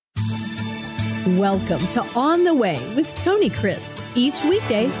Welcome to On the Way with Tony Crisp. Each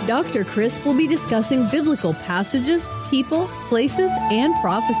weekday, Dr. Crisp will be discussing biblical passages, people, places, and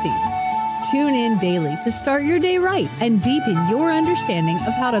prophecies. Tune in daily to start your day right and deepen your understanding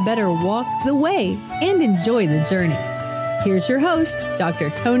of how to better walk the way and enjoy the journey. Here's your host, Dr.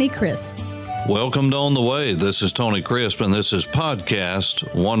 Tony Crisp. Welcome to On the Way. This is Tony Crisp, and this is podcast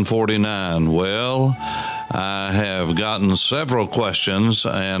 149. Well, I have gotten several questions,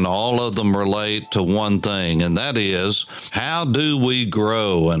 and all of them relate to one thing, and that is, how do we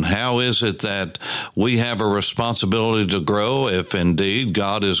grow, and how is it that we have a responsibility to grow if indeed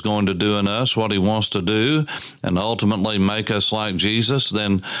God is going to do in us what He wants to do and ultimately make us like Jesus?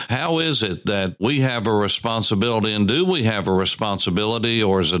 Then how is it that we have a responsibility, and do we have a responsibility,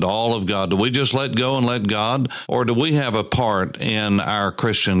 or is it all of God? Do we just let go and let God, or do we have a part in our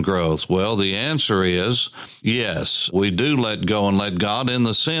Christian growth? Well, the answer is yes, we do let go and let God, in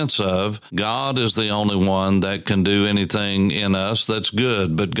the sense of God is the only one that can do anything in us that's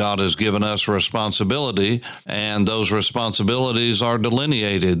good, but God has given us responsibility, and those responsibilities are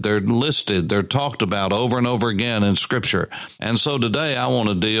delineated, they're listed, they're talked about over and over again in Scripture. And so today I want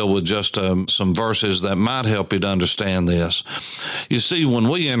to deal with just some verses that might help you to understand this. You see, when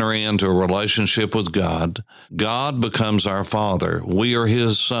we enter into a relationship with God, God becomes our Father. We are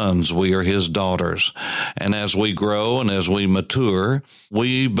His sons, we are His daughters. And as we grow and as we mature,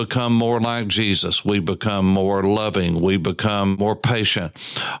 we become more like Jesus. We become more loving. We become more patient.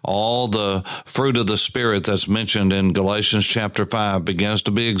 All the fruit of the Spirit that's mentioned in Galatians chapter 5 begins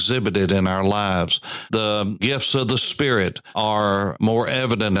to be exhibited in our lives. The gifts of the Spirit are more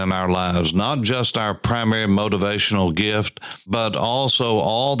evident in our lives, not just our primary motivational gift, but also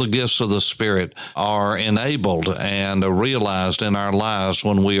all the gifts of the Spirit are enabled and realized in our lives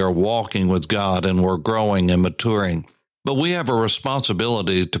when we are walking with God and we're growing and maturing. But we have a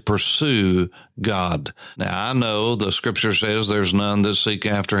responsibility to pursue God. Now, I know the Scripture says there's none that seek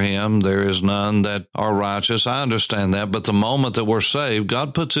after Him. There is none that are righteous. I understand that. But the moment that we're saved,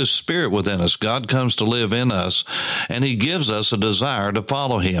 God puts His Spirit within us. God comes to live in us, and He gives us a desire to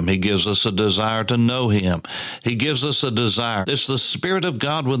follow Him. He gives us a desire to know Him. He gives us a desire. It's the Spirit of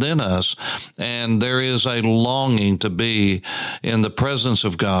God within us, and there is a longing to be in the presence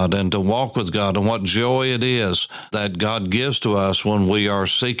of God and to walk with God, and what joy it is that God gives to us when we are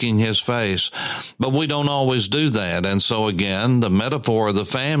seeking His face. But we don't always do that. And so again, the metaphor of the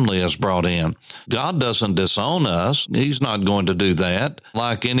family is brought in. God doesn't disown us. He's not going to do that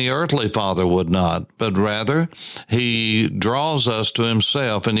like any earthly father would not, but rather He draws us to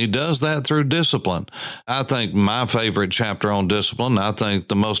Himself, and He does that through discipline. I think my favorite chapter on discipline, I think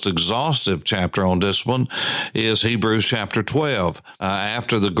the most exhaustive chapter on discipline, is Hebrews chapter 12.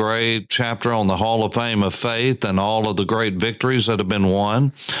 After the great chapter on the Hall of Fame of Faith and all of the great victories that have been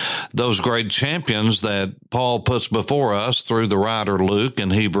won, those great champions that Paul puts before us through the writer Luke in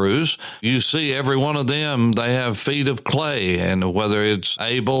Hebrews, you see every one of them, they have feet of clay, and whether it's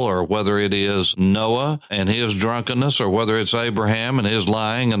Abel or whether it is Noah and his drunkenness, or whether it's Abraham and his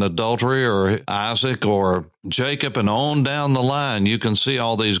lying and adultery, or Isaac or Jacob, and on down the line, you can see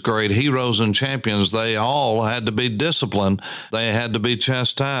all these great heroes and champions. They all had to be disciplined. They had to be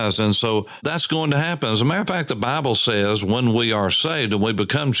chastised. And so that's going to happen. As a matter of fact, the Bible says when we are saved and we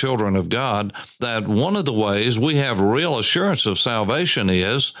become children of God, that one of the ways we have real assurance of salvation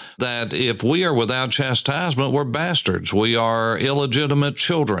is that if we are without chastisement, we're bastards. We are illegitimate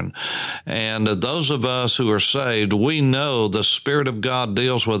children. And those of us who are saved, we know the Spirit of God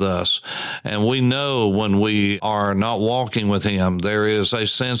deals with us. And we know when we are not walking with Him, there is a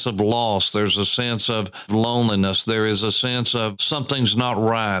sense of loss. There's a sense of loneliness. There is a sense of something's not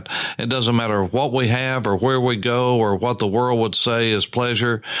right. It doesn't matter what we have or where we go or what the world would say is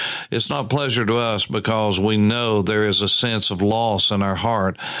pleasure. It's not pleasure to us because we know there is a sense of loss in our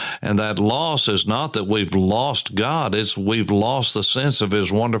heart. And that loss is not that we've lost God. It's we've lost the sense of His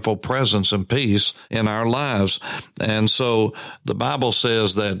wonderful presence and peace in our lives. And so the Bible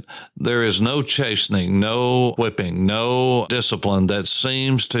says that there is no chastening, no whipping, no discipline that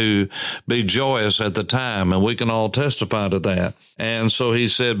seems to be joyous at the time, and we can all testify to that. And so he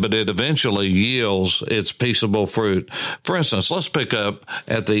said, but it eventually yields its peaceable fruit. For instance, let's pick up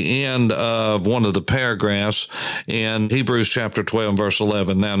at the end of one of the paragraphs in Hebrews chapter 12, verse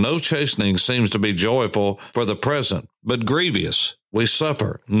 11. Now, no chastening seems to be joyful for the present, but grievous. we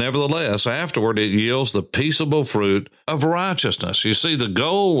suffer. Nevertheless, afterward it yields the peaceable fruit of righteousness. You see, the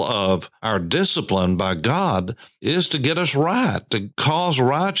goal of our discipline by God is to get us right, to cause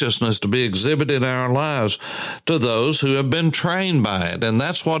righteousness to be exhibited in our lives to those who have been trained by it. And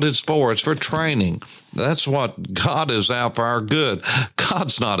that's what it's for. It's for training. That's what God is out for our good.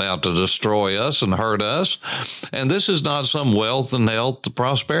 God's not out to destroy us and hurt us. And this is not some wealth and health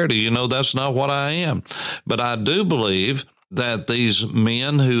prosperity. You know, that's not what I am. But I do believe that these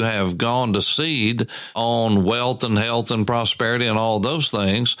men who have gone to seed on wealth and health and prosperity and all those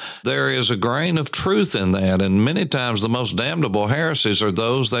things, there is a grain of truth in that. And many times the most damnable heresies are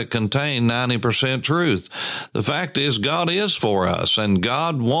those that contain 90% truth. The fact is, God is for us, and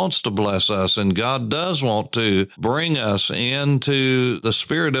God wants to bless us, and God does want to bring us into the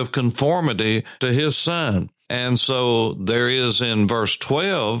spirit of conformity to His Son. And so there is in verse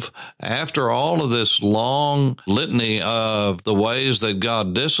 12, after all of this long litany of the ways that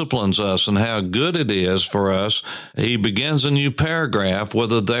God disciplines us and how good it is for us, he begins a new paragraph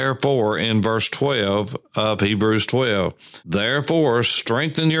with a therefore in verse 12 of Hebrews 12. Therefore,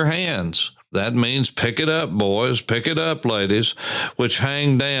 strengthen your hands. That means pick it up, boys, pick it up, ladies, which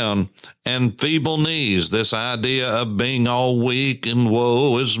hang down, and feeble knees. This idea of being all weak and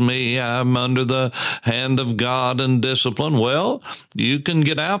woe is me, I'm under the hand of God and discipline. Well, you can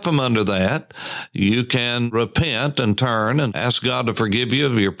get out from under that. You can repent and turn and ask God to forgive you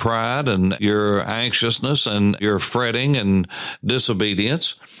of your pride and your anxiousness and your fretting and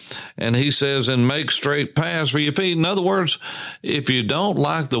disobedience. And he says, and make straight paths for your feet. In other words, if you don't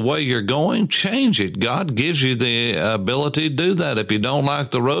like the way you're going, change it. God gives you the ability to do that. If you don't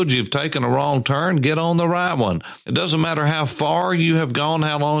like the road you've taken a wrong turn, get on the right one. It doesn't matter how far you have gone,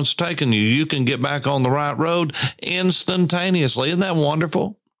 how long it's taken you. You can get back on the right road instantaneously. Isn't that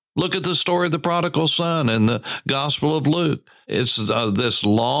wonderful? Look at the story of the prodigal son in the Gospel of Luke. It's this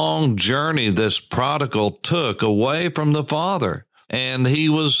long journey this prodigal took away from the father. And he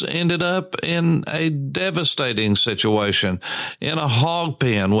ended up in a devastating situation, in a hog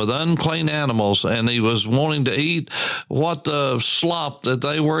pen with unclean animals, and he was wanting to eat what the slop that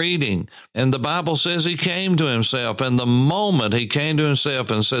they were eating. And the Bible says he came to himself, and the moment he came to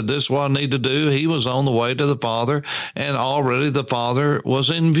himself and said, this is what I need to do, he was on the way to the Father, and already the Father was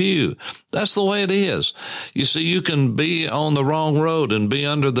in view. That's the way it is. You see, you can be on the wrong road and be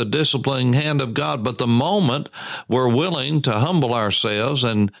under the disciplining hand of God, but the moment we're willing to humble ourselves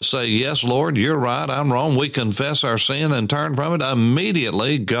and say, yes, Lord, you're right, I'm wrong, we confess our sin and turn from it,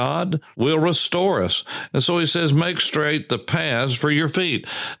 immediately God will restore us. And so he says, make straight the paths for your feet.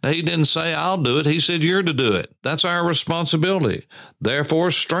 Now, he didn't say, I'll do it. He said, you're to do it. That's our responsibility. Therefore,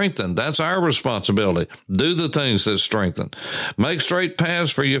 strengthen. That's our responsibility. Do the things that strengthen. Make straight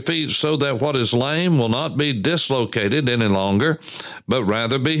paths for your feet so that what is lame will not be dislocated any longer, but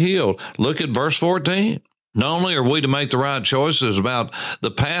rather be healed. Look at verse 14. Not only are we to make the right choices about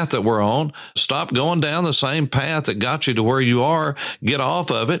the path that we're on, stop going down the same path that got you to where you are. Get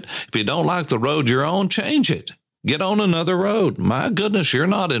off of it. If you don't like the road you're on, change it. Get on another road. My goodness, you're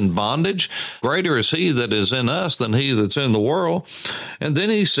not in bondage. Greater is he that is in us than he that's in the world. And then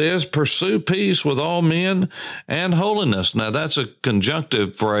he says, pursue peace with all men and holiness. Now, that's a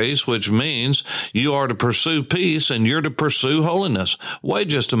conjunctive phrase, which means you are to pursue peace and you're to pursue holiness. Wait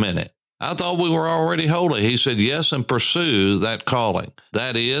just a minute. I thought we were already holy. He said, yes, and pursue that calling.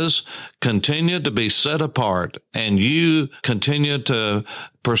 That is, continue to be set apart, and you continue to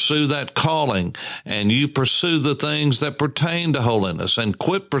pursue that calling, and you pursue the things that pertain to holiness, and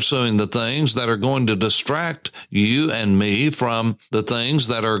quit pursuing the things that are going to distract you and me from the things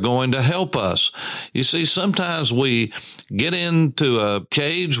that are going to help us. You see, sometimes we get into a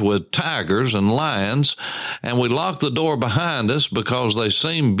cage with tigers and lions, and we lock the door behind us because they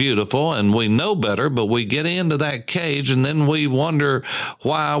seem beautiful, and we know better, but we get into that cage, and then we wonder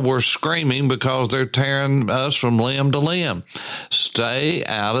why we're screaming because they're tearing us from limb to limb. Stay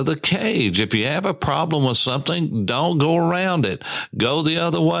out of the cage. If you have a problem with something, don't go around it. Go the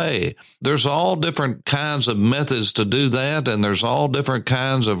other way. There's all different kinds of methods to do that, and there's all different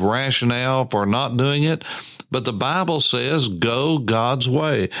kinds of rationale for not doing it. But the Bible says, go God's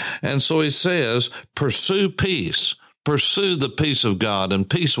way. And so he says, pursue peace. Pursue the peace of God and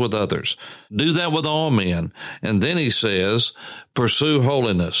peace with others. Do that with all men. And then he says, pursue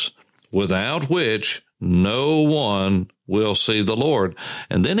holiness, without which no one will see the Lord.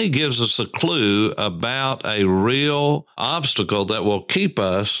 And then he gives us a clue about a real obstacle that will keep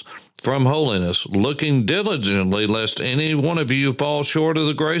us from holiness, looking diligently lest any one of you fall short of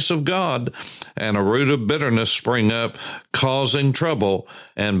the grace of God, and a root of bitterness spring up, causing trouble,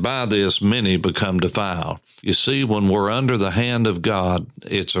 and by this many become defiled. You see, when we're under the hand of God,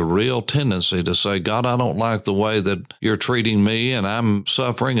 it's a real tendency to say, God, I don't like the way that you're treating me, and I'm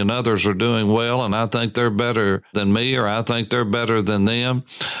suffering, and others are doing well, and I think they're better than me, or I think they're better than them,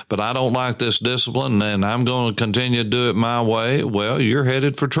 but I don't like this discipline, and I'm going to continue to do it my way. Well, you're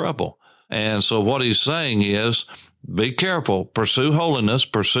headed for trouble. And so what he's saying is, be careful, pursue holiness,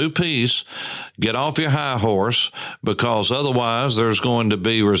 pursue peace, get off your high horse, because otherwise there's going to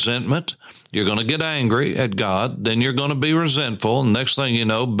be resentment. You're going to get angry at God, then you're going to be resentful. Next thing you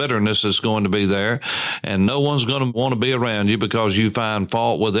know, bitterness is going to be there, and no one's going to want to be around you because you find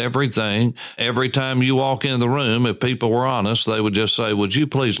fault with everything. Every time you walk in the room, if people were honest, they would just say, would you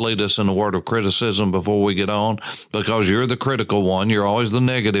please lead us in a word of criticism before we get on? Because you're the critical one. You're always the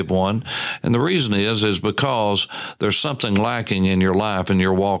negative one. And the reason is because there's something lacking in your life and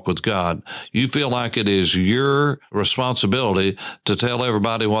your walk with God. You feel like it is your responsibility to tell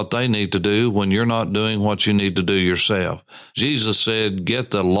everybody what they need to do when you're not doing what you need to do yourself. Jesus said,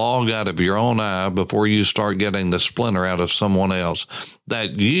 get the log out of your own eye before you start getting the splinter out of someone else.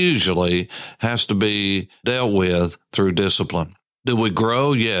 That usually has to be dealt with through discipline. Do we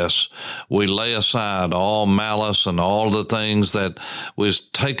grow? Yes. We lay aside all malice and all the things that we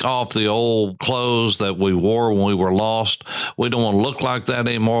take off the old clothes that we wore when we were lost. We don't want to look like that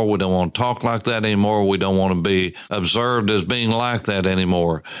anymore. We don't want to talk like that anymore. We don't want to be observed as being like that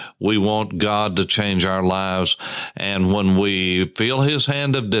anymore. We want God to change our lives. And when we feel his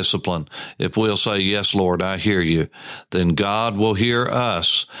hand of discipline, if we'll say, yes, Lord, I hear you, then God will hear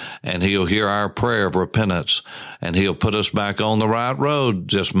us, and he'll hear our prayer of repentance, and he'll put us back on the right road.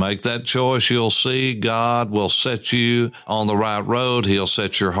 Just make that choice. You'll see God will set you on the right road. He'll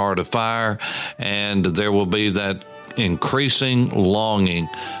set your heart afire, and there will be that increasing longing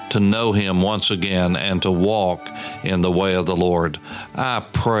to know him once again and to walk in the way of the Lord. I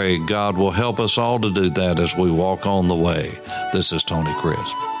pray God will help us all to do that as we walk on the way. This is Tony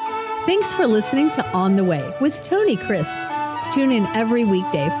Crisp. Thanks for listening to On the Way with Tony Crisp. Tune in every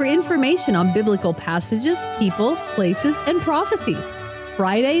weekday for information on biblical passages, people, places, and prophecies.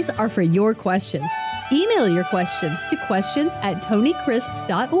 Fridays are for your questions. Email your questions to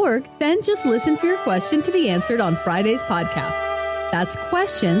questions@tonycrisp.org. Then just listen for your question to be answered on Friday's podcast. That's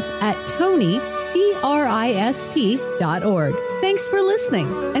questions@tonycrisp.org. Thanks for listening,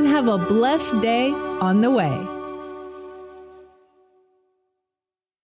 and have a blessed day on the way.